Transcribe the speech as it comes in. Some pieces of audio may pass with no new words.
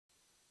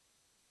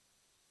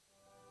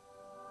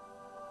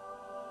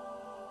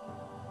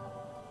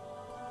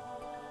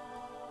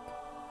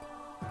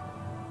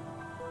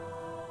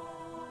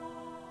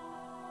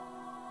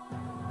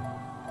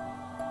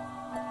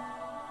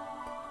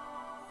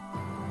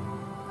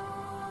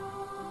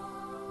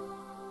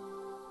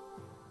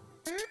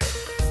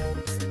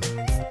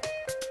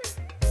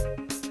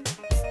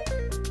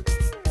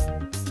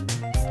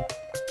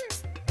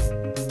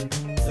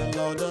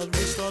has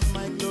restored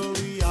my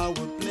glory. I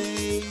will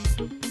play,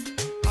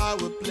 I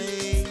will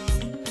play,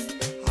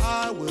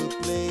 I will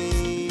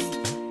play.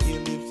 He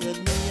lifted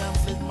me and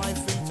placed my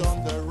feet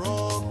on the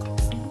rock.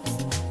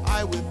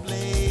 I will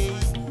play,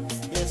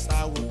 yes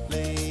I will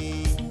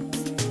play.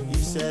 He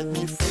set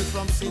me free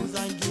from sins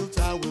and guilt.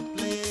 I will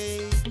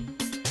play,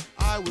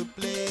 I will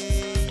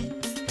play,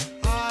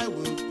 I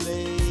will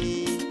play.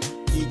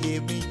 He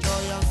gave me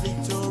joy and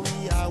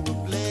victory. I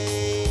will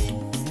play,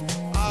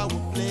 I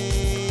will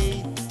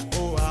play,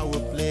 oh I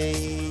will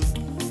play.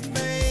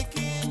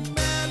 Making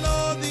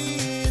melody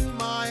in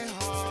my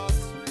heart,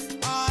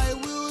 I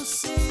will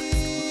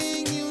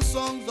sing you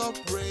songs of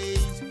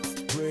praise,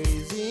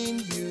 praising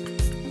you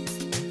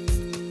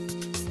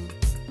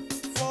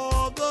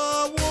for the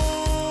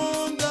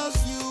wonders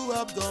you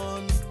have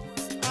done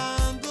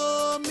and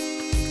the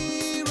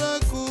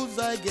miracles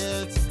I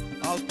get.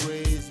 I'll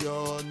praise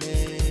your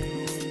name,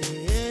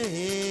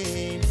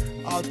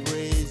 I'll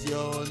praise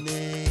your name.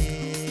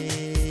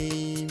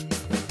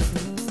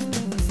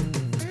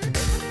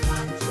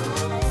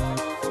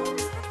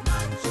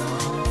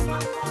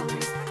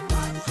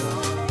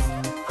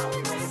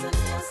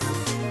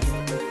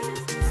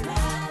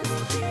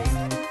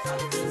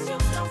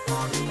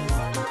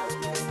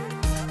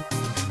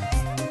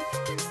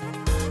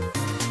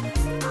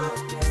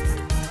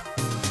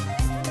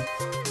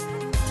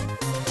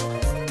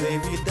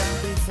 David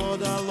danced before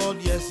the Lord,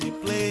 yes he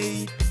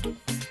played,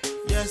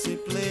 yes he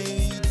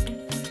played.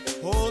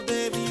 Oh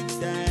David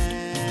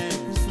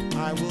dance,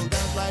 I will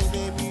dance like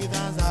David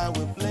dance. I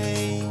will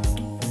play,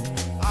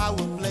 I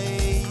will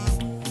play,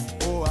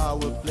 oh I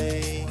will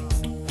play.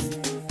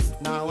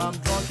 Now I'm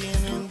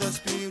talking in the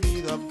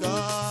Spirit of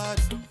God.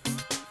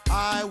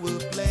 I will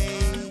play,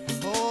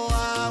 oh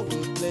I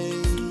will play.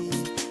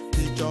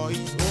 The joy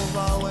is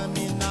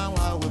overwhelming now.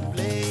 I will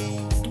play,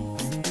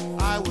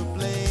 I will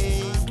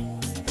play,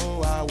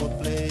 oh I will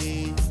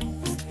play.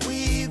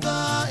 With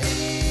the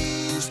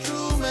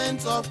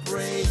instruments of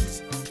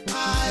praise,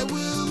 I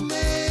will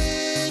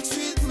make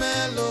sweet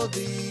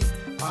melody.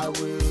 I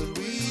will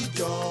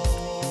rejoice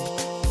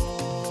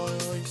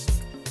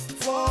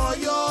for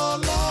your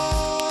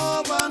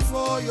love and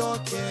for your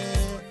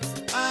care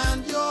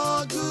and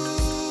your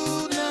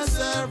goodness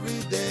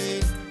every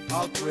day.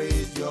 I'll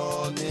praise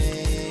your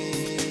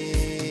name,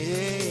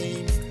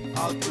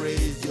 I'll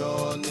praise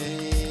your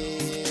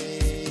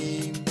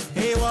name.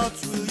 Hey, what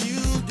will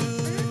you do?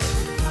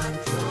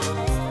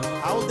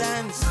 I'll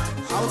dance,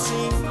 I'll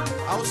sing,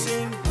 I'll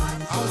sing,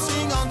 I'll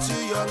sing unto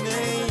your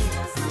name.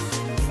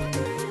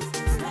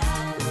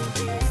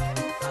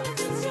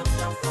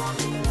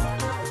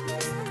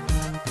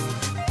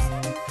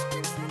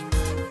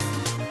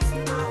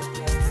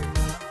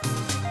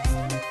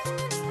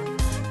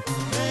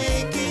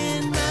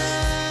 Making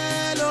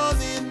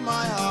melody in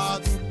my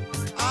heart,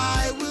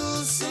 I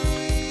will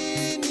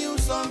sing you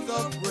songs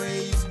of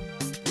praise,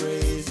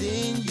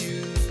 praising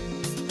you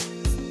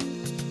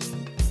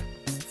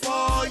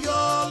for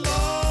your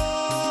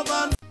love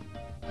and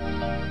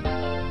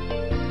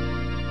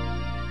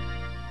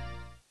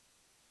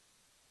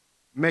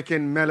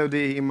making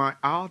melody in my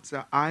heart,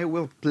 I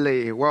will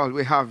play. Well,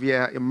 we have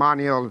here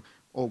Emmanuel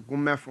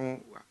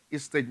Ogumefo.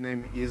 His stage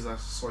name is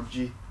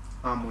Soji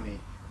Harmony.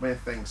 Many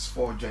thanks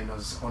for joining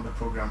us on the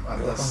program at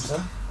this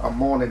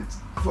morning.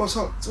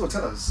 So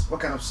tell us, what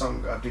kind of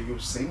song do you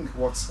sing?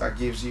 What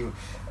gives you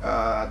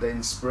the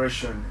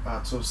inspiration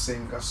to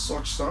sing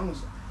such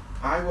songs?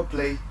 I will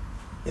play.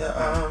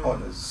 Yeah,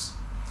 others.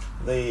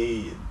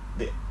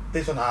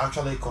 This one I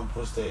actually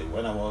composed it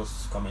when I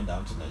was coming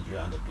down to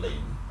Nigeria on the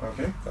plane.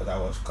 Okay. Because I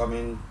was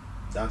coming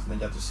down to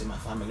Nigeria to see my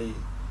family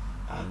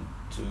and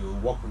to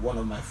work with one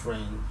of my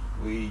friends,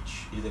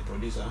 which is a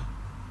producer.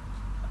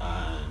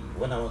 And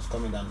when I was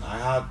coming down, I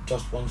had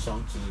just one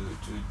song to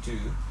do.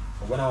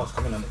 But when I was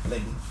coming on the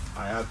plane,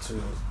 I had to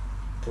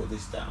put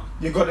this down.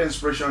 You got the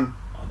inspiration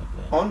on the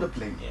plane. On the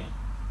plane? Yeah.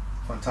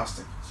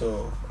 Fantastic.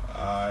 So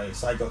I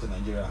got to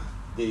Nigeria.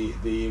 The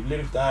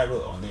lyrics that I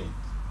wrote on it,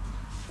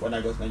 when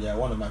I got to Nigeria,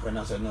 one of my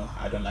friends said, no,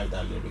 I don't like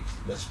that lyrics.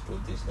 Let's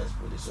put this.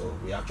 So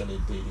we actually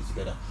did it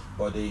together.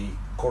 But the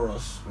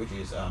chorus, which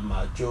is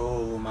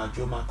Majo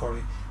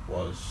Makori,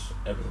 was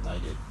everything I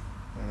did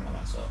by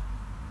myself.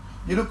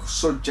 You look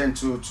so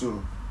gentle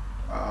to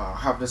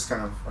have this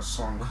kind of a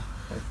song.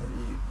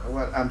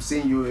 Well, I'm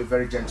seeing you a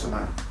very gentle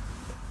man.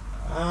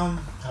 I'm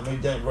a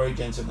very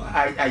gentle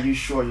man. Are you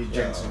sure you're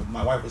gentle?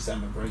 My wife would say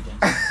I'm a very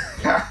gentle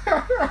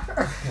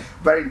man.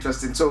 Very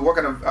interesting. So what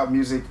kind of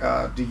music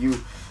do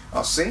you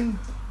sing?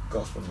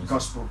 Gospel music.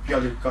 Gospel,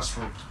 purely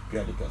gospel.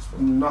 Purely gospel.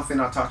 Nothing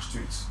attached to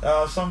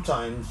it.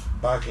 Sometimes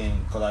back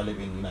in, because I live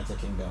in United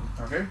Kingdom.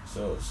 Okay.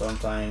 So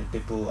sometimes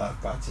people have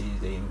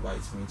parties, they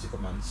invite me to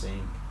come and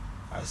sing.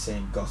 I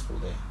sing gospel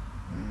there.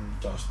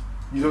 Just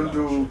you don't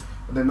do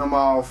the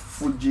normal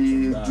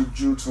Fuji,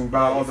 Juju, Tumba,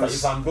 all those.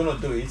 If I'm gonna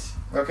do it,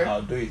 okay,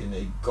 I'll do it in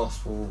a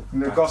gospel.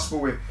 In a gospel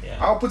way.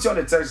 Yeah. I'll put you on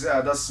the text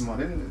this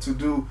morning to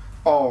do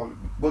all,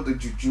 both the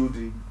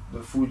Juju,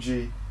 the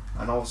Fuji,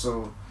 and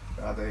also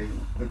the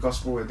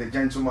gospel way, the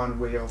gentleman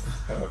way of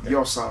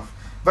yourself.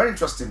 Very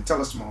interesting.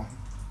 Tell us more.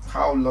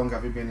 How long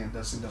have you been in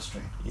this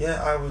industry?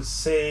 Yeah, I would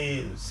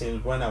say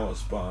since when I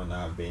was born,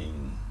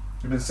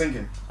 You've been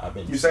singing. I've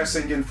been. You started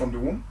singing from the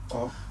womb,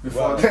 or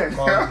before Well, then?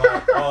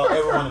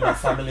 everyone in my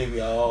family,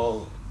 we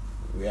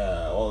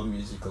are all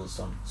musical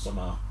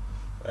somehow.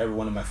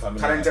 Everyone in my family.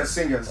 Talented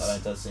singers.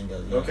 Talented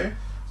singers. Yeah. Okay.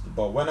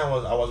 But when I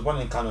was born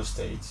in Kano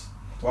State.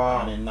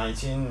 Wow. And in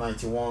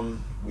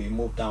 1991, we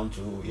moved down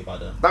to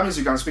Ibadan. That means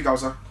you can speak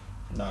Hausa?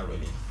 Not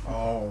really.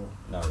 Oh.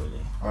 Not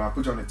really. I'll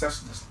put you on the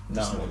test.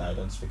 No, I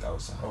don't speak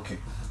Hausa. Okay.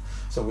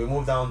 So we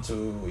moved down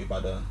to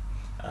Ibadan,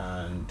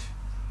 and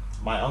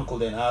my uncle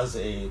then has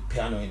a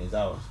piano in his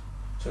house.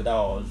 So that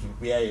was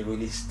where it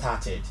really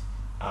started.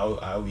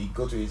 I would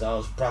go to his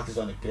house, practice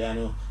on the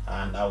piano,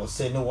 and I would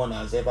say no one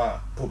has ever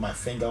put my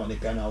finger on the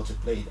piano how to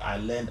play it. I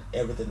learned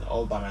everything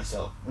all by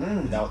myself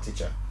without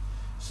teacher.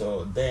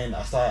 So then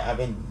I started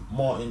having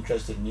more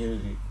interest in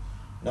music.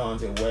 Not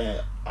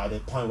until at the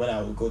point when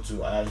I would go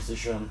to higher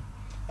institution,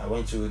 I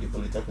went to the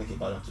Polytechnic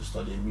Ibadan to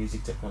study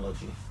music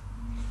technology.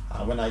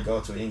 And when I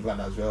got to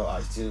England as well,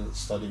 I still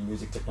studied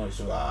music technology.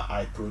 So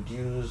I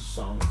produced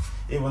some,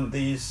 even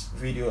this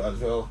video as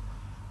well.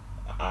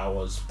 I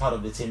was part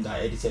of the team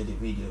that edited the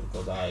video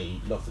because I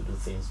love to do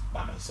things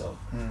by myself.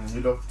 You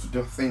love to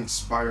do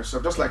things by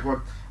yourself, just like what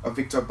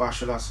Victor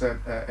Bashola said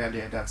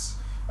earlier. That's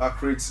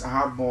creates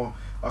more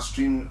a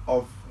stream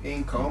of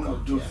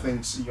income, do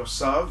things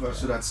yourself,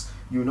 so that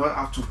you not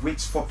have to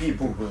wait for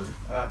people.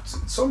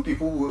 Some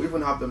people will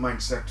even have the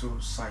mindset to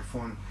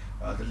siphon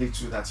the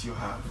little that you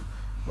have.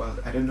 Well,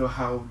 I don't know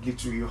how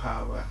little you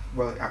have.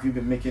 Well, have you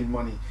been making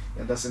money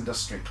in this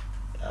industry?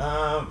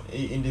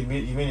 You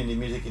mean in the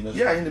music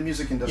industry? Yeah, in the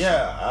music industry.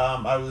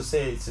 Yeah, I would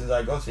say since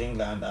I got to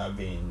England,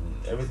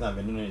 everything I've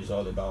been doing is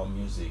all about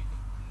music,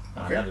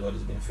 and that's what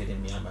has been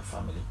feeding me and my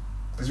family.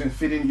 It's been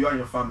feeding you and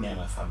your family. Me and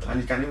my family.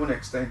 And you can even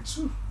extend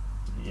too.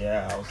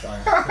 Yeah, I'll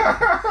try.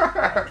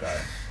 I'll try.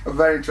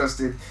 Very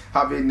interesting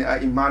having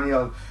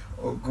Emmanuel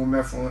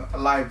Ogumefun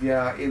live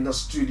here in the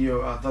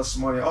studio this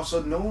morning,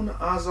 also known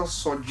as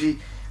Soji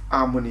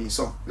Harmonys.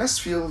 So let's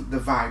feel the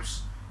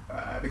vibes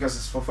because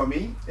it's for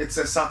me. It's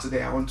a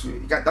Saturday. I want to.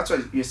 That's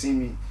why you're seeing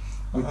me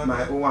with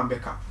my O1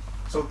 backup.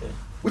 So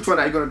which one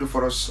are you going to do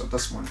for us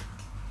this morning?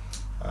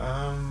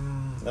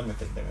 Let me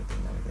think.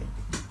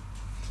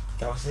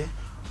 Can I say?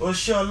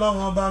 Oṣé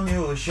Ọlọ́run ọba mi,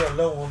 oṣé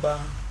Ọlọ́run ọba.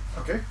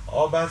 Okay.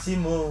 Ọba tí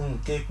mo ń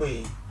ké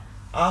pè,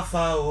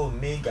 Alpha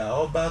Omega,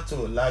 ọba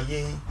tó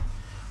láyé.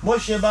 Mo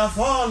ṣe bá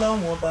fún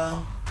Ọlọ́run ọba,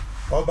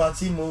 ọba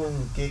tí mo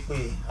ń ké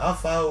pè,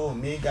 Alpha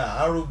Omega,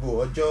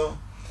 arúgbó ọjọ́.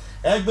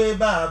 Ẹ gbé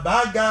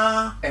bàbá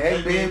ga,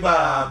 ẹ gbé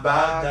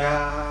bàbá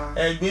ga,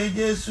 ẹ gbé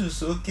Jésù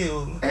sókè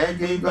o, ẹ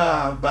gbé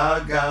bàbá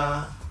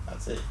ga.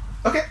 That's it.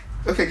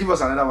 Okay, give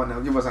us another one now.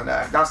 Give us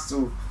another. That's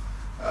too.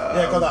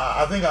 Yeah, because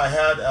I think I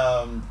heard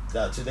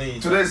that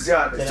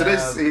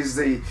today's is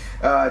the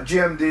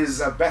GMD's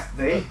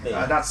birthday.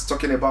 That's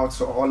talking about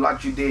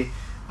Olajide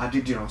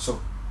Adediran. So,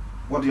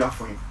 what do you have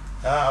for him?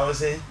 I would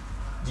say,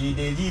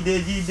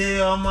 Jide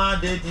ọmọ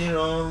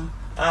Adediran,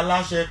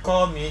 aláṣẹ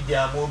kọ́ mi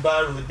jà mo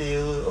bá ròde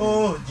o.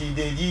 Oh,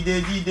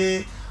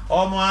 Jide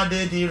ọmọ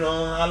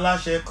Adediran,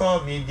 aláṣẹ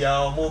kọ́ mi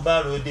jà mo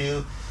bá ròde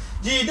o.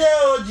 Jide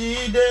o,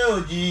 Jide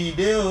o,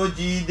 Jide o,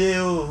 Jide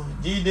o,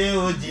 Jide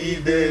o,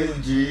 Jide o,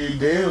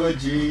 Jide o,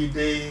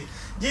 Jide.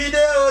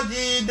 Jide o,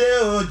 Jide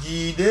o,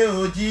 Jide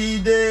o,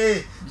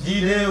 Jide.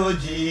 Jide o,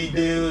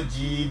 Jide o,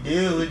 Jide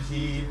o,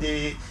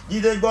 Jide.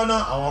 Jide gbọ́ná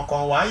àwọn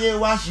kan wáyé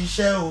wá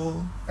ṣiṣẹ́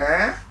o.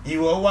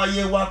 Ìwọ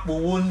wáyé wá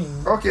powó ni.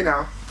 Okay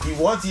now.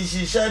 Ìwọ ti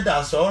ṣiṣẹ́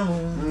dà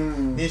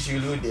sọ́run.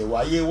 Níṣìlú dẹ̀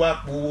wáyé wá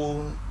powó.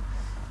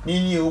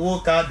 Níní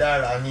owó ká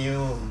dára ni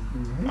o.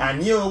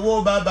 Àní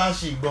owó bàbá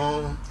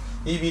ṣìgbọ́n.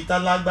 Ibi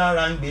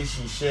tálágbára ń gbé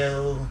ṣiṣẹ́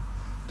o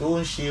tó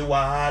ń ṣe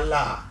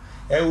wàhálà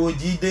ẹ wo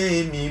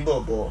Jídé mi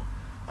bọ̀bọ̀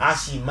a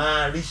sì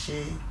máa rí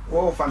ṣe.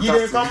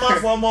 Jídé kan má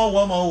fọmọ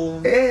wọmọ o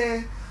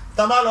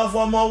tá má lọ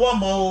fọmọ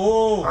wọmọ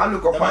o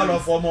tá má lọ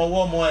fọmọ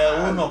wọmọ ẹ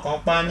ó nà kan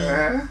pa ní.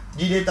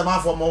 Jídé tá má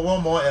fọmọ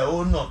wọmọ ẹ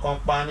ó nà kan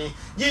pa ní.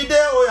 Jídé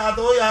ó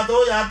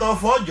yàtọ̀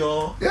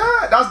fọ́jọ́.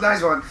 Yeah, that's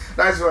nice one.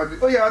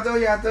 Ó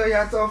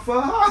yàtọ̀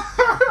fọ́.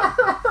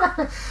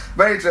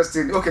 Very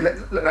interesting. Okay,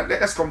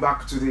 let's come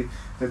back to the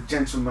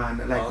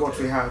gentleman, like what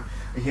we have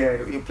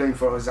here. You're playing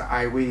for us.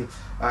 I will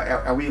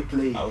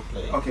play.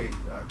 Okay,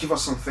 give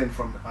us something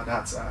from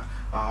that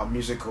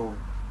musical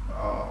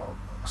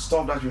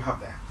stuff that you have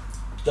there.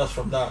 Just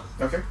from that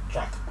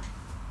track.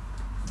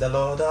 The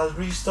Lord has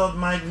restored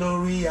my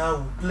glory. I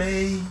will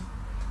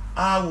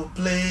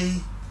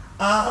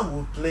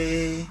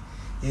play.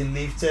 He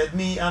lifted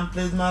me and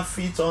placed my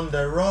feet on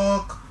the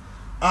rock.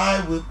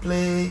 I will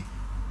play.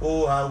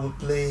 Oh, I will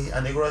play.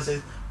 And the chorus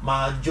says,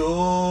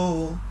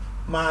 Majo,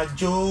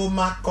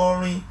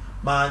 Makorin,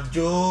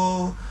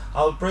 Majo.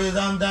 I'll praise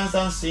and dance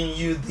and sing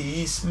you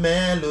this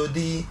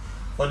melody.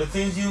 For the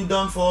things you've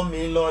done for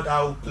me, Lord,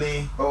 I will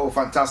play. Oh,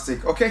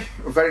 fantastic. Okay,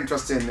 very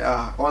interesting.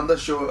 On the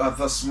show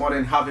this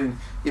morning, having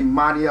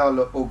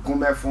Emmanuel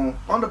Ogumefun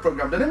on the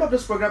program. The name of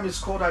this program is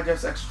called I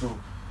Just Extra.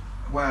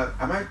 Well,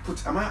 am I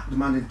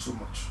demanding too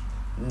much?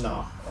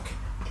 No. Okay.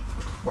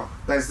 Well,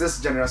 there's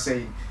this general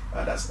saying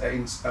that's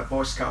in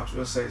Boy Scouts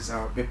who says,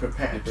 be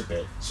prepared. Be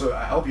prepared. So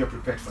I hope you're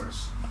prepared for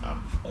us.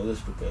 I'm always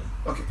prepared.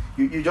 Okay,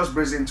 you just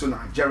breezed into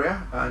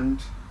Nigeria, and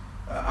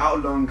how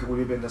long will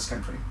you be in this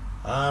country?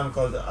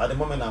 Because at the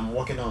moment I'm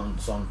working on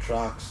some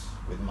tracks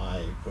with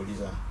my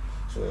producer.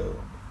 So,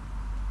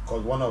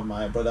 because one of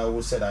my brother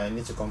who said I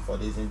need to come for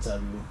this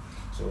interview,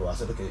 so I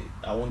said, okay,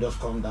 I won't just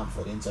come down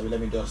for the interview.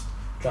 Let me just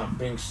try and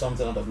bring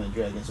something out of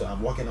Nigeria again. So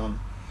I'm working on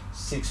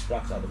 6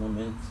 tracks at the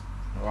moment.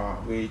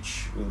 Wow.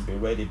 Which will be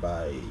ready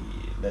by,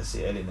 let's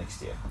say, early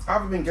next year.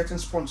 Have you been getting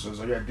sponsors,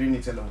 or you are doing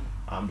it alone?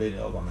 I'm doing it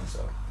all by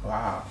myself.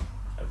 Wow.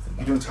 Everything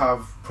You don't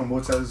have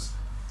promoters?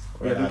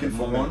 You're Well, at looking the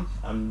for moment,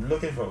 one? I'm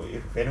looking for,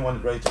 if anyone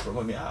is ready to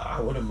promote me,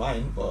 I wouldn't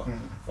mind, but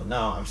for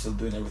now, I'm still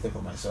doing everything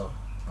for myself.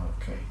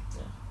 Okay.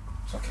 Yeah.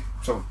 It's okay.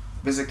 So,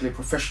 basically,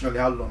 professionally,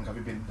 how long have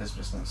you been in this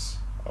business?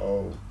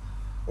 Oh,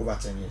 over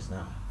 10 years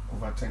now.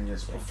 Over 10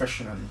 years, Yeah.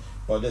 professionally.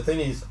 But the thing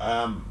is,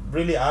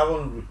 really, I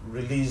haven't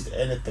released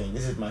anything.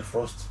 This is my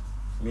first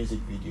music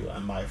video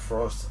and my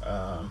first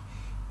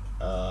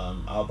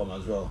album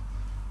as well.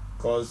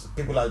 Because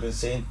people have been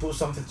saying, put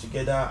something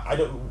together.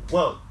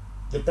 Well,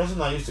 the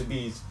person I used to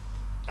be is,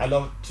 I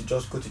love to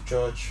just go to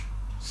church,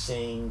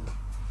 sing,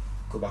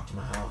 go back to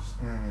my house.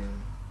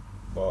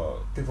 But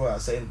people are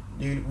saying,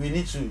 you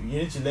need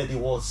to let the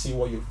world see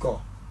what you've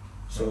got.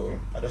 So Okay.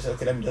 I just said,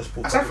 okay, let me just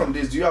put. Aside from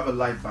this, do you have a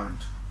live band?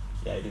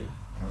 Yeah, I do.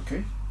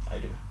 Okay. I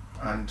do.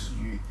 And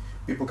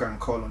people can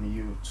call on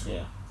you to.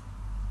 Yeah.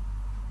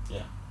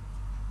 Yeah.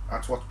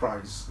 At what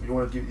price? You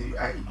want to give?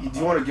 Do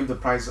you want to give the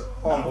price?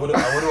 I wouldn't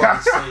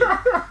want to say.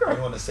 I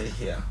wouldn't want to say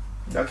here.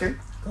 Okay.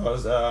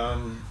 Because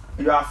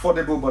You are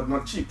affordable but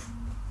not cheap.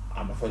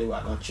 I'm affordable,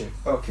 I'm not cheap.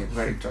 Okay,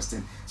 very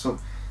interesting. So,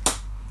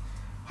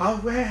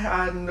 where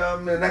and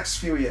in the next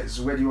few years,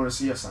 where do you want to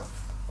see yourself?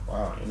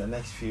 Wow, in the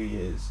next few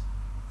years,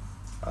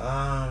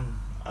 I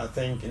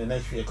think in the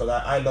next few years, because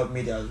I love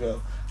media as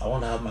well. I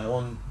want to have my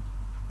own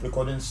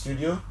recording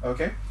studio,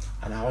 Okay.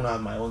 and I want to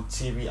have my own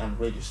TV and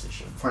radio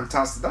station.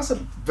 Fantastic. That's a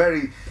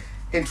very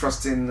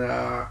interesting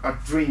a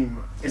dream.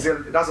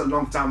 That's a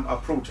long-term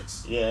approach.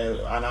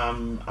 Yeah, and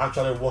I'm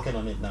actually working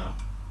on it now.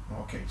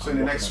 Okay. So I'm in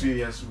the working next on few it.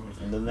 years,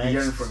 In the we'll be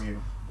hearing next, from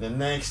you.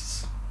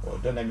 well,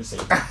 don't let me say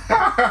it.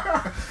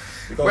 But-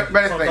 Because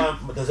but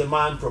sometimes there's a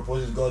man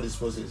proposes, God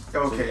disposes.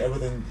 Okay. So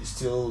everything is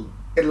still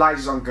It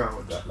lies on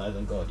God. lies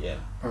on God, yeah.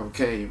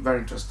 Okay, very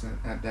interesting.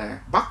 And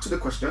back to the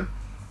question,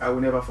 I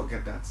will never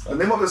forget that. The Okay.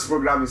 name of this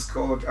program is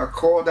called A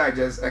Core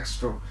Digest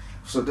Extra.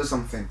 So do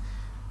something.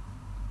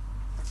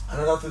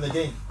 Another thing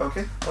again.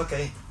 Okay.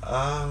 Okay.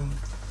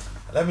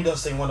 Let me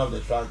just sing one of the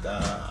tracks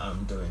that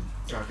I'm doing.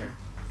 Okay.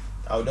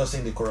 I'll just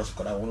sing the chorus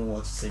because I wouldn't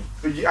want to sing.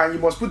 And you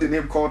must put the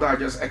name Core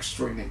Digest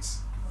Extra in it.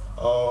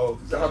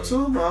 Okay. Not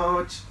too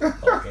much.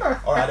 Okay.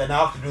 All right, then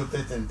I have to do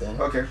 13 then.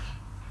 Okay.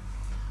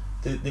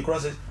 The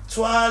chorus is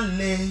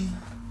Twale,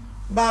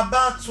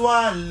 Baba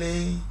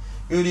Twale,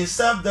 you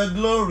deserve the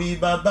glory,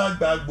 Baba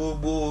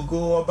Gbagbogbò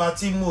ògo, ọba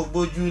tí mo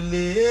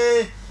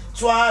gbójúlé.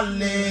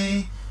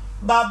 Twale,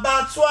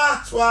 Baba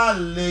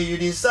Twale, you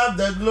deserve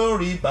the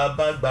glory,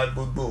 Baba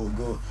Gbagbogbò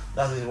ògo.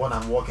 That is what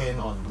I'm working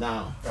on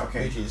now.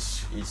 Okay. Which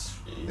is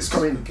It's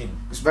coming. cooking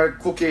It's very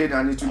cooking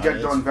and it will get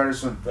it's done very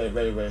soon. very,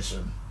 very, very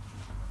soon.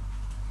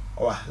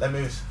 Alright, let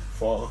me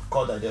for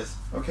call digest.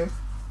 Okay.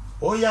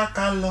 Oya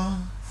ká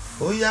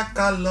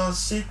lọ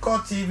sí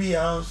Core TV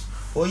house.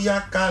 Oya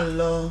ká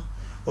lọ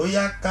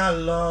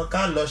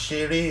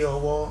ṣeré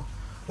ọwọ́.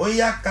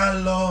 Oya ká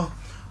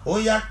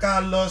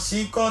lọ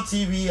sí Core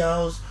TV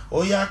house.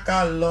 Oya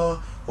ká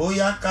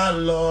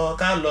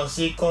lọ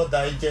sí Core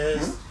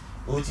digest.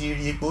 O ti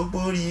rí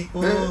pópórípó,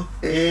 o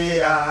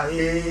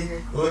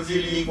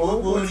ti rí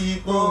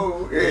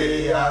pópórípó,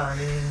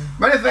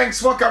 Many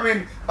thanks for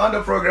coming on the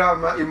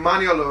program,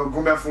 Emmanuel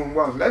Ogumefun.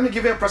 Well, let me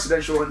give you a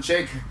presidential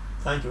handshake.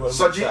 Thank you very much.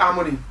 Soji sir.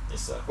 Harmony.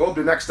 Yes, sir. Hope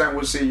the next time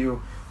we'll see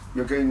you,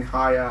 you're getting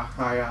higher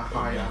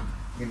Amen.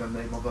 in the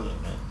name of the Lord.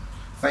 Amen.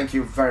 Thank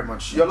you very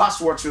much. Your last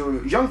word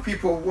to young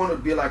people who want to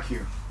be like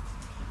you.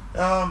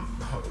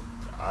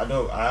 I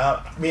know.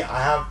 I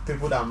have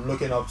people that I'm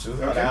looking up to,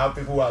 and Okay. I have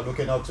people who are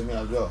looking up to me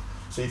as well.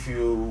 So if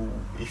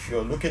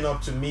you're looking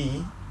up to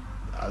me,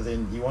 as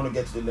in you want to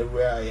get to the level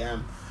where I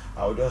am,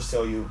 I will just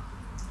tell you,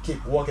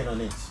 keep working on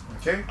it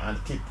Okay?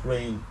 and keep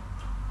praying,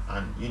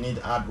 and you need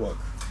hard work.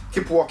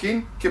 Keep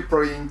walking, keep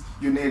praying.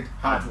 You need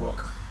hard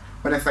work.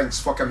 Many thanks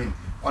for coming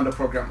on the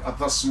program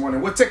this morning.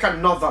 We'll take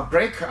another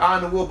break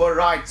and we'll be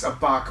right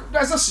back.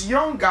 There's this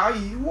young guy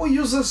who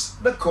uses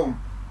the comb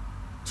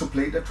to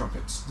play the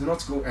trumpets. Do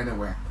not go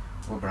anywhere.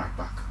 We'll be right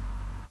back.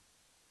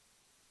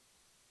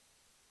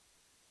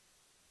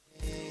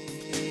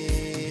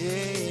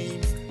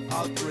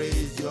 I'll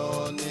praise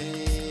your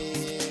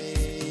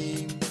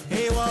name.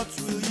 Hey, what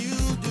will you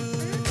do?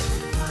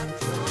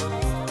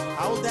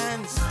 I'll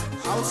dance,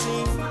 I'll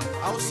sing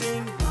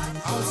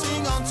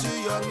unto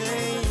your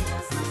name.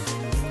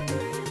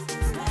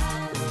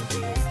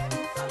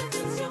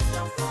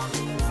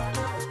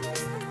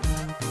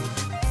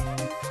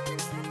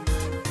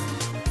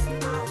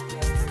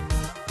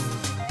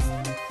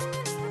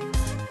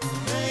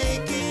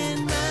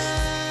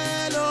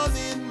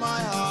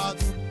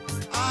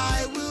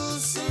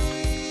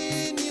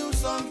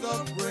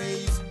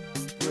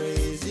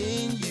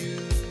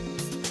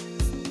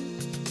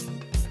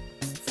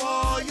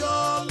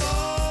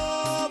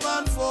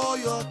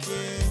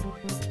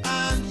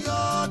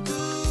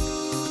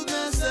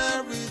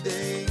 every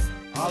day.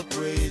 I'll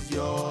praise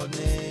your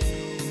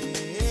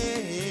name.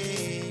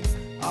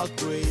 I'll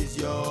praise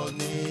your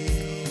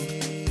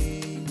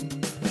name.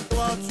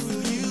 What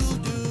will you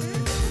do?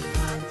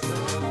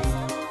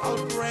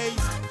 I'll praise,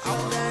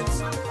 I'll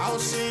dance, I'll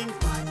sing,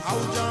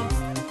 I'll jump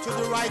to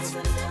the right,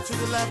 to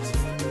the left,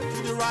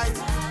 to the right,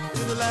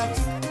 to the left.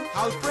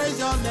 I'll praise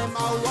your name,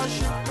 I'll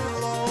worship the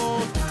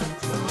Lord.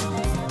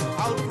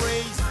 I'll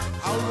praise,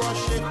 I'll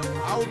worship,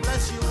 I'll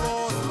bless you,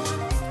 Lord.